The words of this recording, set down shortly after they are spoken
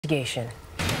investigation.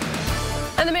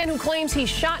 And the man who claims he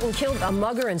shot and killed a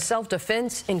mugger in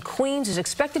self-defense in Queens is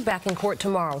expected back in court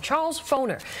tomorrow. Charles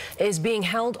Foner is being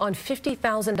held on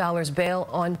 $50,000 bail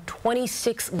on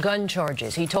 26 gun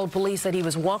charges. He told police that he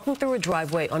was walking through a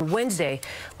driveway on Wednesday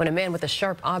when a man with a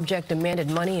sharp object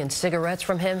demanded money and cigarettes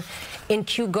from him in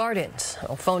Kew Gardens.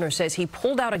 Well, Foner says he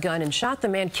pulled out a gun and shot the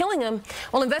man, killing him,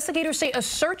 while investigators say a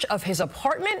search of his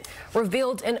apartment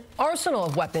revealed an arsenal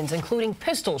of weapons, including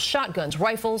pistols, shotguns,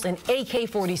 rifles, and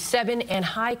AK-47 and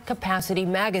high-capacity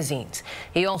magazines.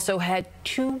 He also had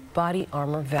 2 body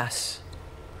armor vests.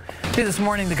 This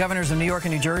morning, the governors of New York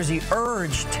and New Jersey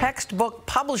urged textbook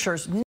publishers